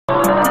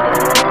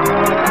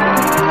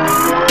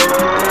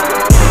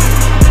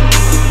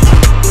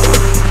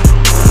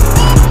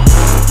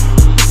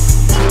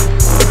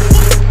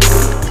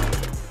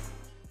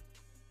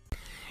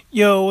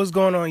Yo, what's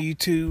going on,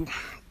 YouTube?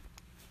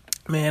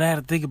 Man, I had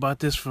to think about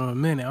this for a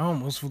minute. I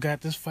almost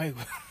forgot this fight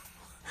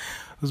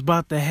was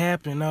about to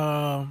happen.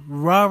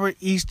 Robert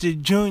Easter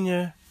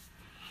Jr.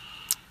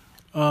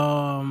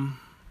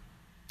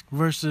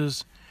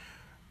 Versus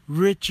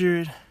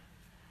Richard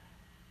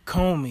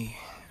Commey.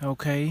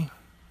 Okay.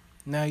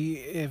 Now,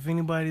 if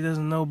anybody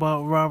doesn't know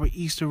about Robert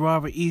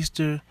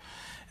Easter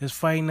is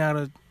fighting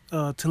out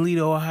of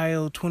Toledo,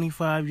 Ohio,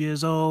 25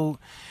 years old.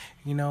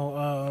 You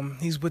know,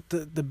 he's with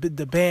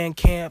the band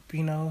camp.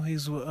 You know,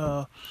 he's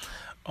all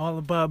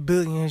about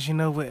billions. You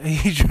know, with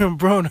Adrian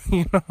Broner. You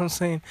know what I'm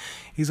saying?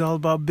 He's all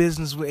about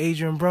business with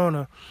Adrian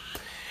Broner.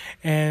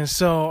 And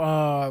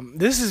so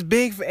this is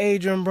big for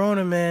Adrian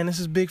Broner, man. This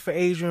is big for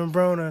Adrian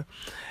Broner.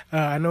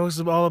 I know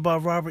it's all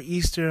about Robert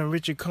Easter and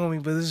Richard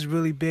Commey, but this is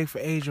really big for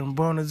Adrian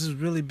Broner. This is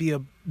really be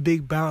a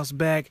big bounce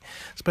back,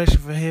 especially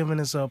for him and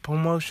his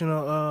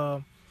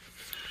promotional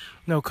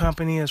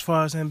company, as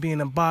far as him being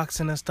in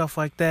boxing and stuff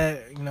like that.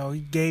 You know,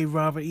 he gave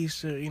Robert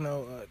Easter,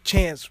 a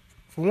chance.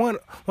 For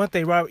one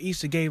thing, Robert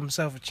Easter gave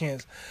himself a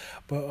chance,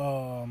 but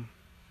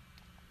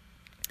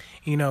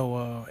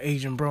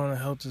Adrian Broner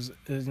helped his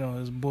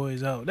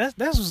boys out.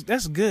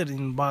 That's good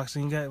in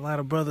boxing. You got a lot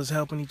of brothers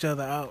helping each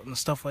other out and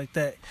stuff like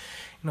that.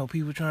 You know,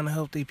 people trying to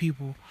help their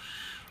people.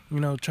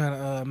 Trying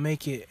to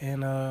make it.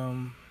 And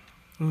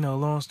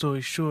long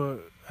story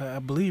short, I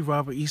believe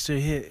Robert Easter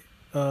hit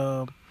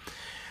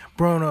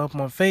Broner up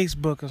on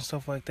Facebook and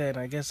stuff like that. And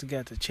I guess he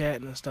got to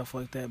chatting and stuff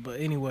like that. But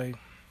anyway,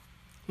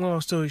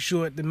 long story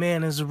short, the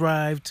man has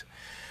arrived.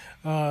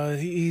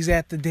 He's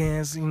at the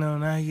dance.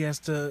 Now he has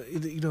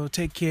to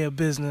take care of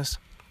business.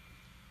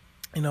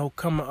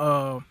 Come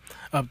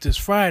up this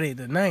Friday,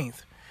 the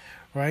 9th,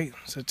 right?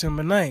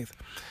 September 9th.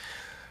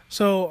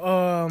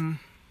 So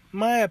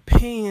my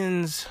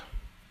opinions,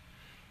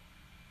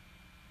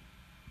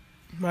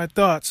 my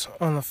thoughts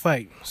on the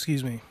fight.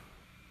 Excuse me.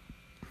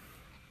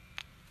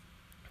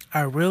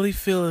 I really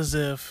feel as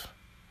if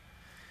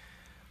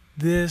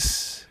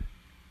this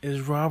is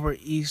Robert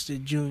Easter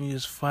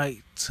Jr.'s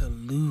fight to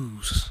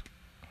lose.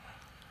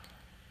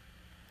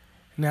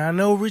 Now, I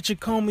know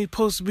Richard Commey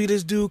supposed to be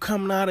this dude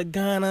coming out of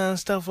Ghana and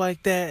stuff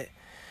like that.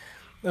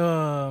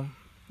 Guyana,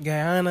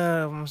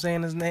 if I'm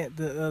saying his name,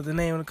 the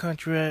name of the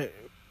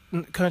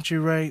country,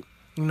 right?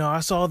 I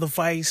saw the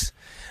Vice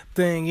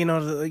thing,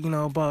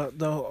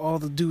 about all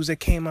the dudes that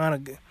came out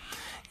of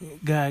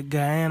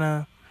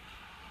Guyana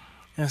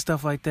and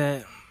stuff like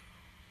that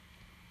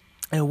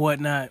and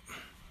whatnot.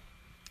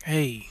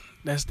 Hey,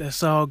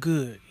 that's all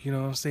good. You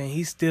know what I'm saying?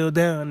 He's still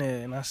down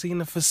there, and I seen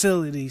the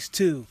facilities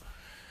too.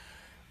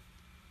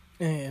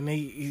 And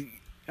I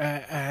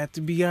have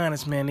to be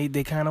honest, man.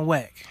 They kind of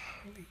whack.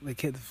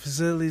 The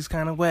facilities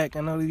kind of whack.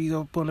 I know they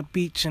go up on the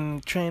beach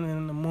and training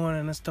in the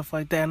morning and stuff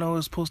like that. I know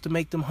it's supposed to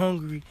make them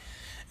hungry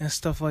and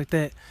stuff like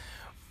that.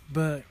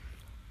 But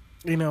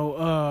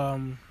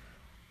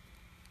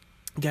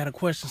got to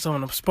question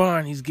some of the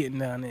sparring he's getting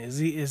down there. Is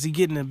he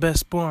getting the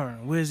best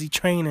sparring? Where is he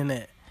training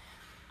at?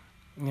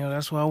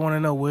 That's what I want to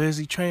know. Where is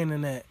he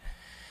training at?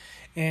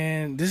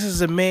 And this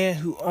is a man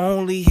who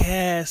only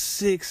has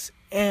 6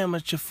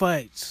 amateur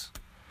fights.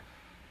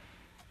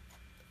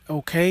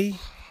 Okay?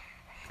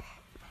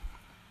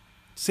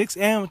 6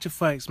 amateur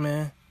fights,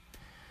 man.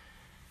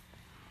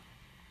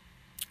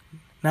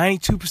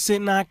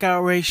 92%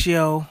 knockout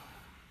ratio.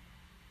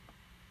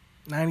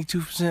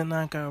 92%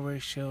 knockout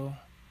ratio.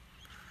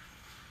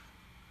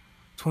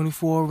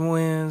 24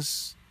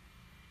 wins.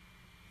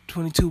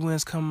 22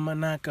 wins coming by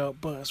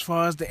knockout. But as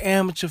far as the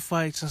amateur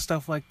fights and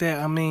stuff like that,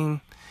 I mean,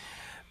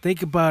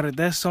 think about it.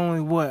 That's only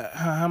what?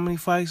 How many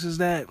fights is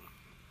that?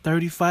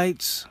 30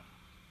 fights?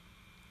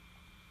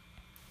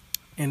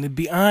 And to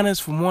be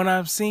honest, from what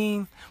I've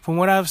seen,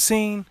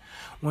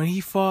 when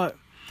he fought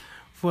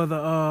for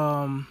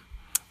the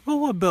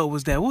what belt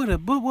was that?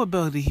 What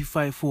belt did he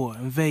fight for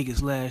in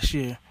Vegas last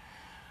year?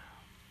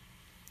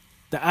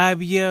 The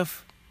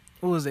IBF,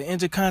 what was it?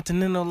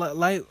 Intercontinental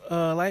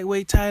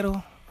lightweight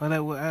title.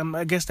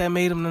 I guess that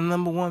made him the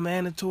 #1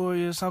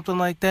 mandatory or something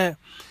like that.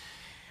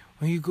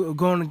 When he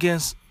going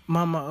against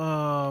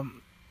Mama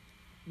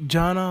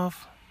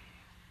Jonoff.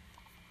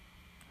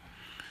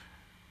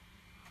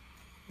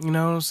 You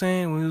know what I'm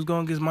saying? When he was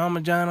going against Mama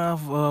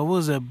Jonoff, what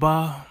was it?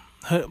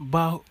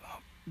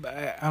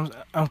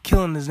 I'm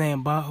killing his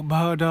name.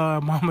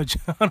 Bahadar Mama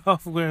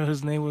Jonoff, where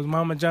his name was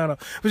Mama Jonoff.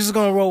 We're just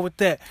going to roll with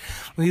that.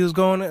 When he was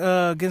going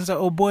against the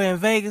old boy in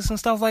Vegas and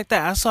stuff like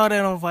that. I saw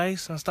that on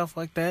Vice and stuff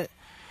like that.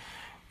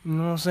 You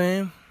know what I'm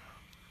saying?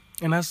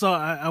 And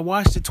I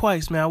watched it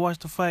twice, man. I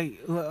watched the fight.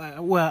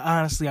 Well,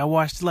 honestly, I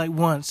watched it like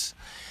once.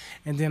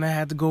 And then I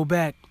had to go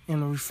back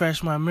and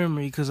refresh my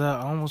memory because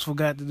I almost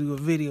forgot to do a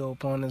video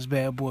upon this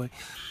bad boy.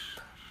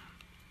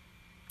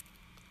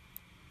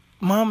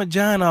 Mama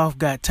Jonoff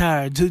got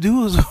tired. Dude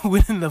was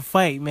winning the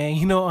fight,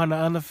 man. On the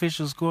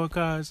unofficial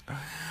scorecards.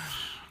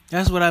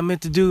 That's what I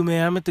meant to do,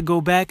 man. I meant to go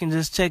back and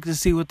just check to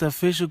see what the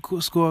official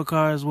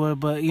scorecards were.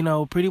 But,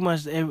 pretty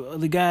much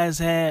the guys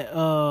had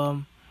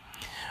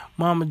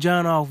Mama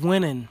Jonoff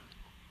winning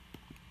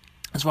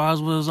As far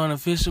as what was on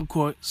official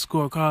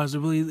scorecards, it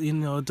really,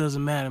 it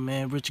doesn't matter,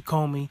 man. Richard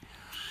Commey,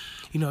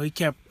 he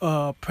kept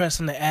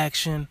pressing the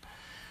action,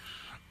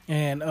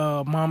 and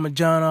Mama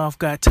Johnoff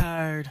got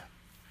tired,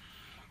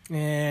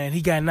 and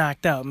he got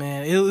knocked out,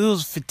 man. It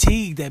was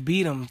fatigue that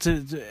beat him.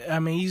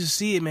 You just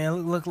see it, man. It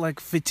looked like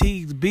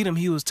fatigue beat him.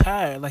 He was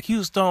tired. Like, he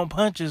was throwing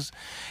punches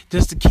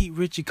just to keep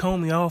Richard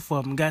Commey off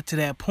of him. Got to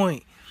that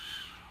point.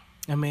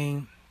 And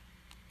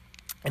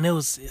it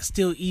was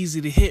still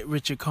easy to hit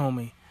Richard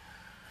Commey,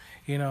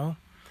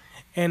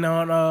 And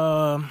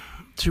on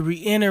to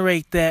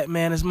reiterate that,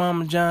 man, this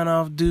Mama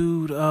Johnoff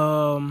dude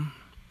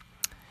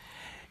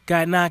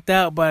got knocked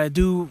out by a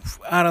dude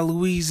out of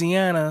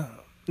Louisiana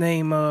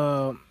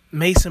named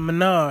Mason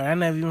Menard. I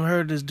never even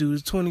heard of this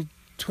dude.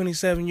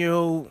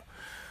 27-year-old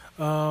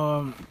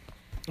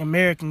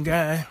American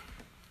guy,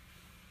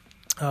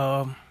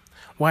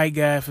 white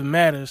guy if it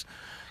matters,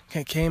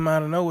 came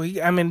out of nowhere.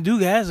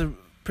 Dude has a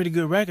pretty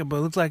good record, but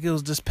it looks like it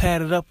was just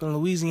padded up in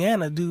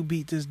Louisiana. Dude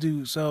beat this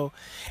dude,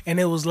 and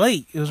it was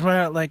late. It was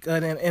around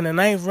in the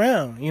ninth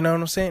round. You know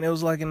what I'm saying? It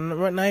was like in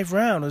the ninth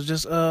round. It was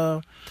just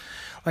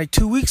like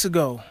 2 weeks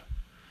ago.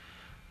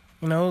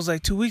 It was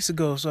like 2 weeks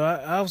ago. So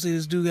obviously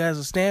this dude has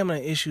a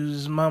stamina issue,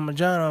 this Mama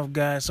Johnoff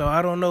guy. So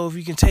I don't know if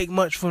you can take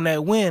much from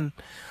that win.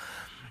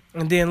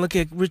 And then look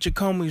at Richard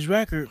Commey's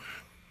record.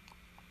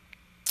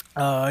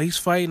 He's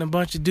fighting a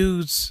bunch of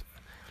dudes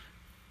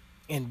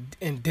in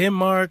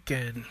Denmark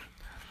and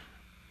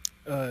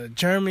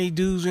Germany,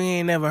 dudes we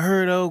ain't never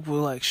heard of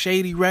with like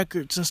shady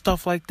records and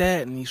stuff like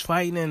that. And he's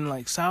fighting in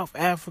like South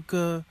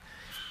Africa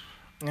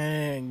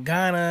and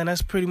Ghana, and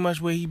that's pretty much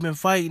where he's been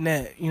fighting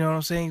at. You know what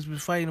I'm saying? He's been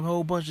fighting a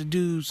whole bunch of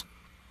dudes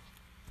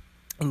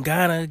in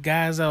Ghana,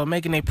 guys that are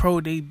making their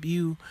pro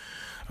debut,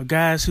 or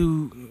guys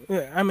who,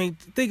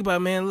 think about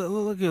it, man.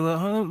 Look at,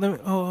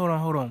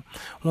 hold on.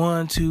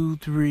 1, 2,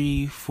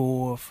 3,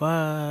 4,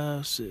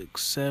 5,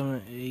 6,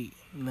 7, 8,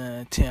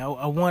 9, 10. I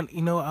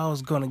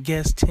was gonna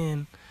guess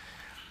 10,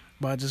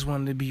 but I just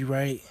wanted to be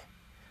right.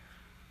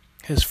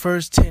 His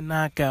first 10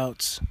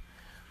 knockouts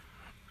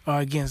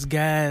are against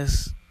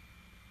guys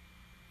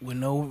with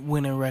no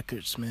winning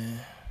records, man.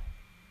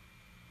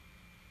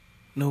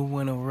 No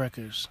winning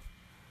records.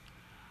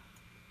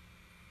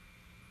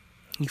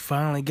 He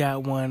finally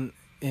got one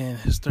in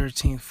his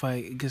 13th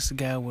fight against a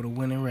guy with a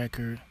winning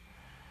record.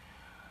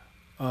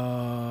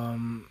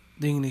 Then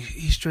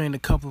he stringed a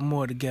couple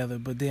more together,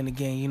 but then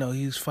again,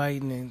 he was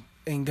fighting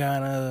in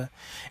Ghana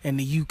and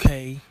the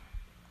UK.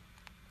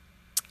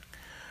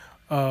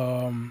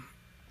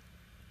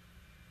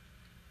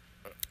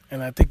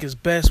 And I think his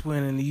best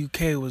win in the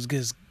UK was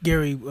against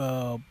Gary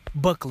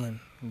Buckland.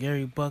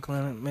 Gary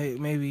Buckland,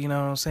 maybe, you know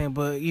what I'm saying?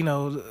 But,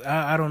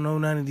 I don't know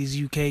none of these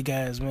UK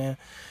guys, man.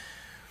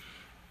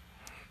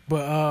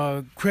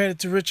 But credit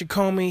to Richard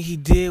Commey. He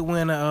did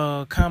win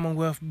a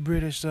Commonwealth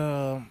British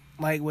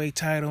lightweight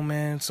title,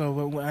 man.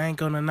 So I ain't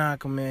going to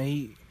knock him, man.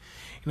 He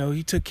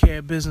took care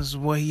of business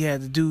of what he had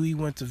to do. He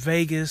went to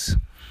Vegas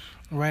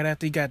right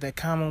after he got that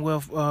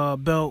Commonwealth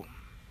belt.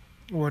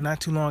 Or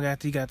not too long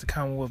after he got the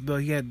Commonwealth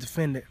belt, he had to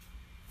defend it.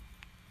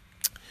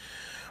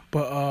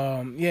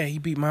 But he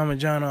beat Mama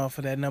Johnoff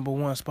for that number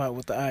 1 spot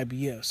with the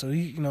IBF. So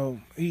he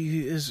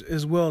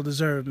is well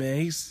deserved,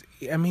 man. He's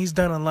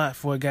done a lot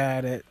for a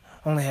guy that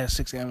only has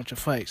 6 amateur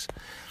fights.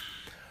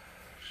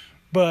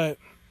 But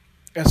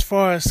as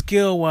far as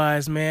skill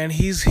wise, man,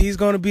 he's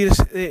going to be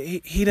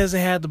he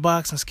doesn't have the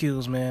boxing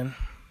skills, man.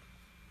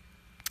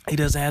 He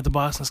doesn't have the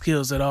boxing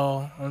skills at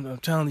all. I'm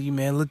telling you,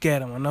 man. Look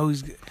at him. I know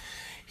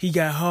he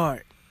got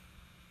heart.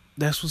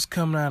 That's what's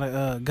coming out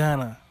of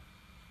Ghana.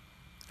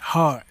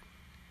 Heart.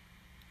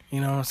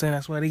 You know what I'm saying?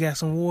 That's why they got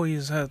some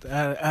warriors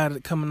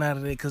coming out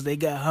of there, because they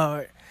got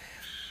heart.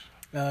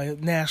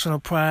 National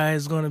pride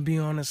is going to be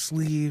on his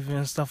sleeve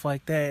and stuff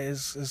like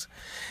that.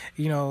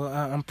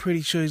 I'm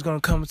pretty sure he's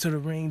going to come to the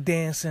ring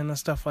dancing and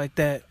stuff like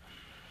that.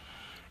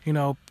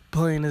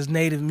 Playing his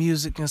native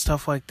music and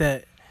stuff like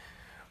that.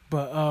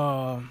 But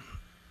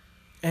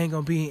ain't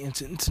going to be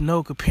into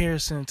no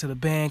comparison to the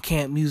band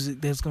camp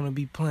music that's going to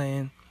be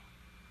playing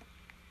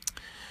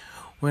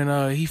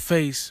when he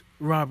faced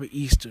Robert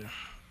Easter.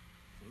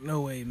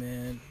 No way,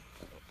 man.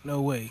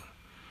 No way.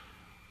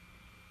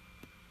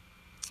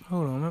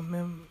 Hold on,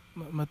 man.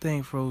 My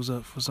thing froze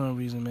up for some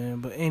reason, man.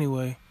 But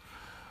anyway.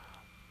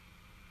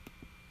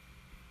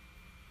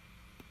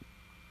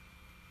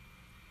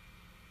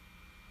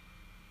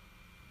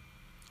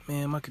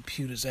 Man, my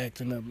computer's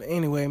acting up. But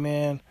anyway,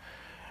 man.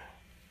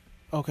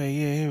 Okay,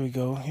 yeah, here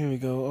we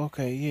go.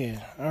 Okay,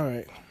 yeah. All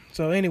right.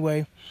 So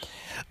anyway,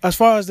 as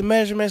far as the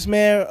measurements,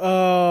 man,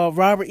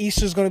 Robert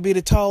Easter's going to be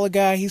the taller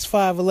guy. He's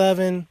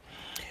 5'11".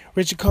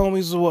 Richard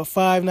Commey's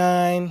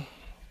 5'9".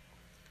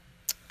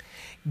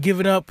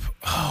 Giving up,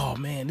 oh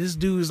man, this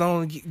dude is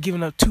only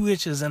giving up 2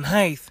 inches in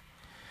height.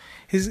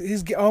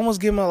 He's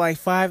almost giving up like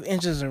 5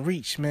 inches in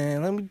reach,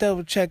 man. Let me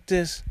double check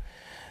this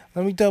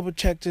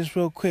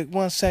real quick.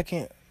 1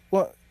 second.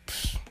 What?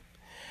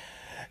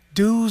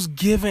 Dude's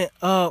giving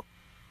up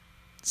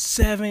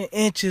 7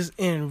 inches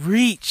in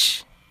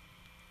reach.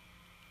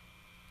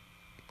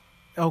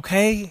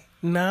 Okay?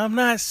 Now, I'm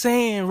not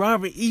saying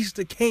Robert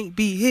Easter can't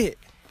be hit.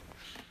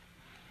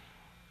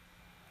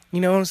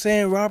 You know what I'm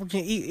saying?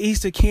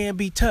 Easter can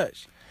be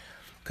touched.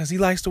 Because he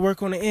likes to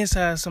work on the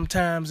inside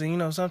sometimes.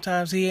 And,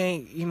 sometimes he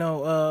ain't,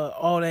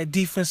 all that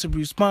defensive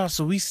response.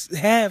 So we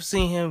have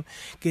seen him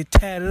get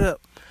tatted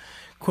up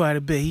quite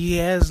a bit. He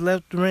has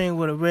left the ring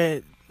with a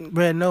red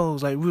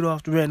nose, like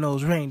Rudolph the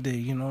Red-Nosed Reindeer.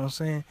 You know what I'm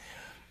saying?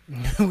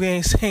 We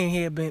ain't saying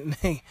he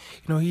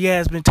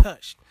has been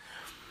touched.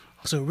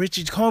 So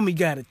Richard Commey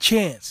got a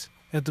chance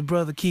if the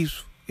brother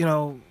keeps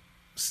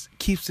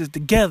it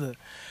together.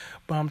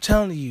 But I'm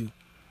telling you,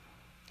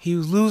 he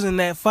was losing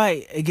that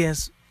fight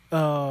against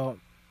Mama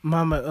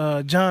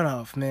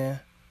Jonoff, man.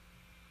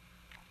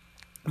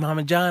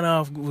 Mama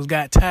Jonoff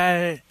got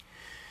tired.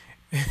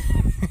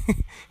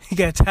 He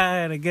got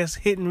tired, I guess,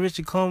 hitting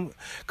Richard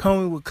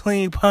Commey with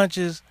clean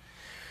punches.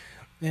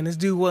 And this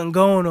dude wasn't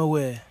going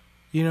nowhere.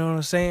 You know what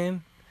I'm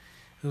saying?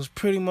 It was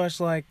pretty much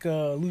like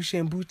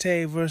Lucien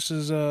Boutte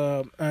versus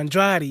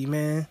Andrade,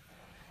 man.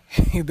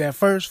 That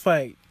first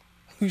fight.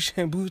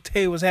 Lucien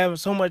Boutte was having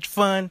so much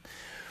fun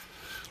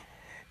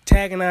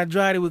tagging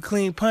Andrade with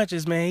clean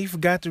punches, man. He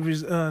forgot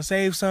to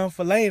save some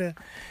for later.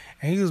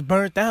 And he was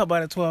burnt out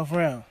by the 12th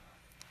round.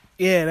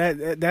 Yeah,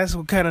 that's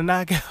what kind of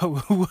knockout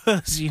it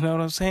was. You know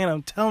what I'm saying?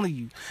 I'm telling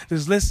you.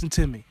 Just listen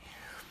to me.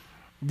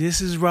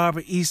 This is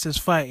Robert Easter's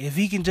fight. If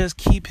he can just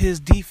keep his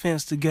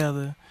defense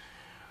together,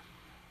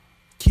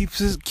 keep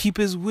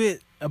his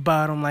wit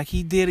about him like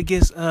he did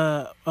against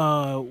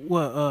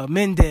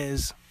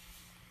Mendez,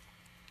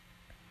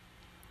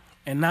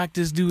 and knock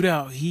this dude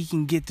out, he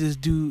can get this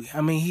dude.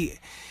 I mean,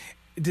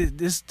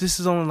 this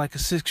is only like a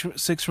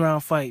six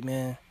round fight,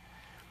 man.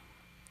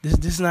 This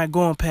is not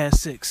going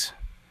past 6.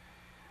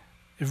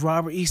 If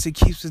Robert Easter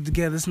keeps it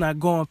together, it's not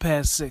going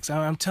past 6.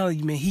 I'm telling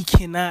you, man, he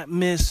cannot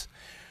miss.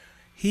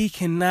 He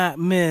cannot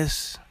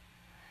miss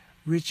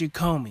Richard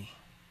Commey.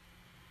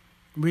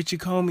 Richard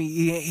Commey,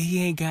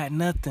 he ain't got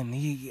nothing.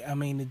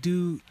 The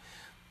dude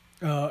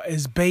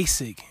is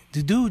basic.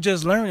 The dude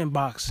just learning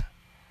boxing.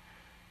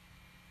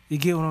 You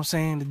get what I'm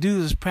saying? The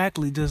dude is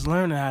practically just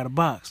learning how to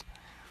box.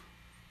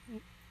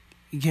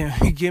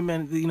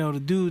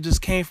 The dude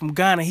just came from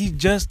Ghana. He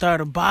just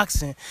started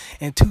boxing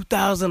in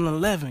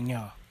 2011,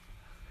 y'all.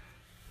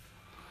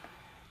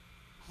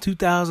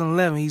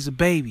 2011, he's a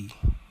baby.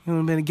 He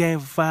only been in the game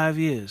for 5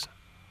 years.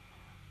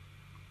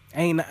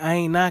 I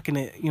ain't knocking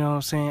it, you know what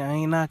I'm saying? I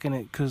ain't knocking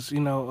it because,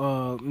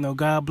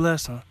 God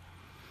bless him.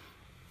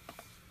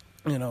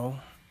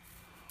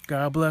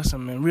 God bless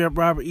him. And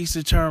Robert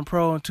Easter turned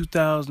pro in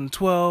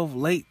 2012,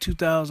 late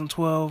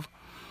 2012.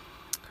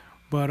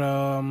 But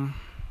I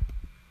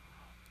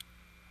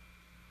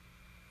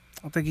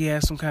think he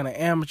has some kind of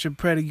amateur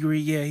pedigree.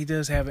 Yeah, he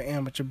does have an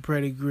amateur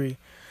pedigree.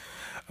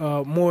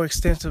 More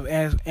extensive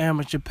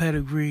amateur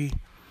pedigree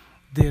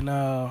than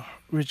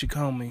Richard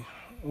Commey.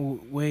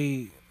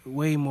 Way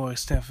more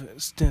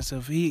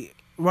extensive.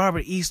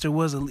 Robert Easter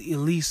was at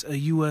least a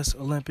U.S.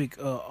 Olympic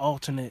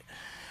alternate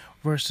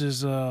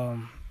versus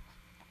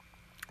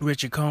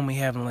Richard Commey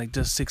having like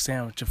just 6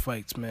 amateur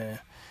fights, man.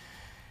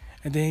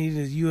 And then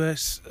he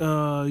was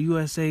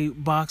USA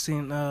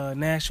boxing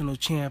national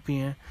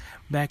champion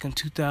back in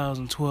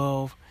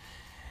 2012.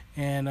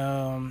 And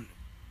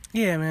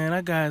yeah, man,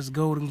 that guy's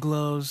Golden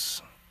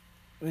Gloves.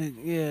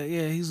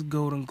 Yeah, he's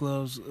Golden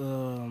Gloves.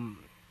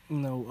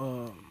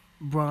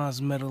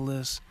 Bronze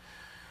medalist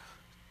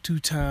 2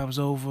 times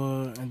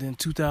over, and then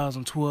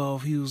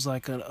 2012 he was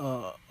like an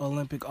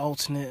Olympic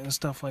alternate and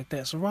stuff like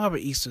that. So Robert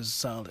Easter's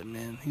solid,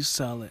 man. He's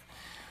solid.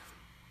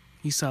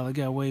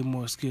 Got way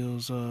more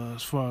skills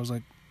as far as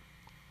like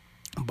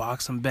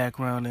boxing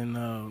background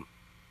than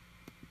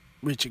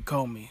Richard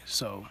Commey.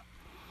 So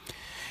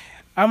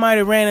I might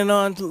have ran it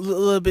on a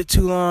little bit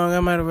too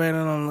long.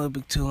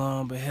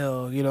 But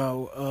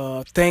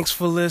hell, thanks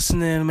for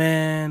listening,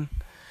 man.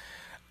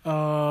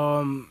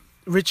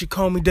 Richard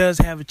Commey does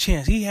have a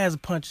chance. He has a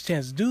punch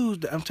chance.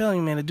 Dude, I'm telling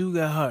you, man, the dude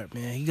got heart,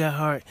 man. He got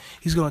heart.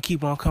 He's going to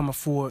keep on coming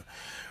forward.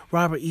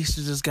 Robert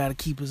Easter just got to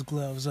keep his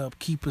gloves up,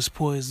 keep his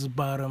poise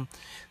about him,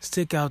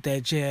 stick out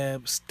that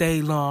jab, stay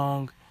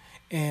long,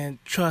 and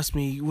trust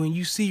me, when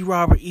you see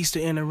Robert Easter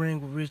in the ring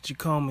with Richard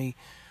Commey,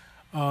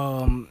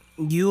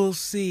 you'll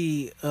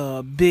see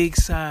a big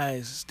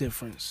size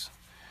difference.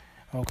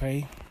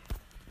 Okay?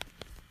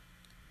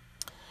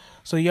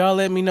 So y'all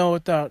let me know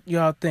what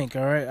y'all think,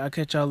 all right? I'll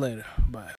catch y'all later. Bye.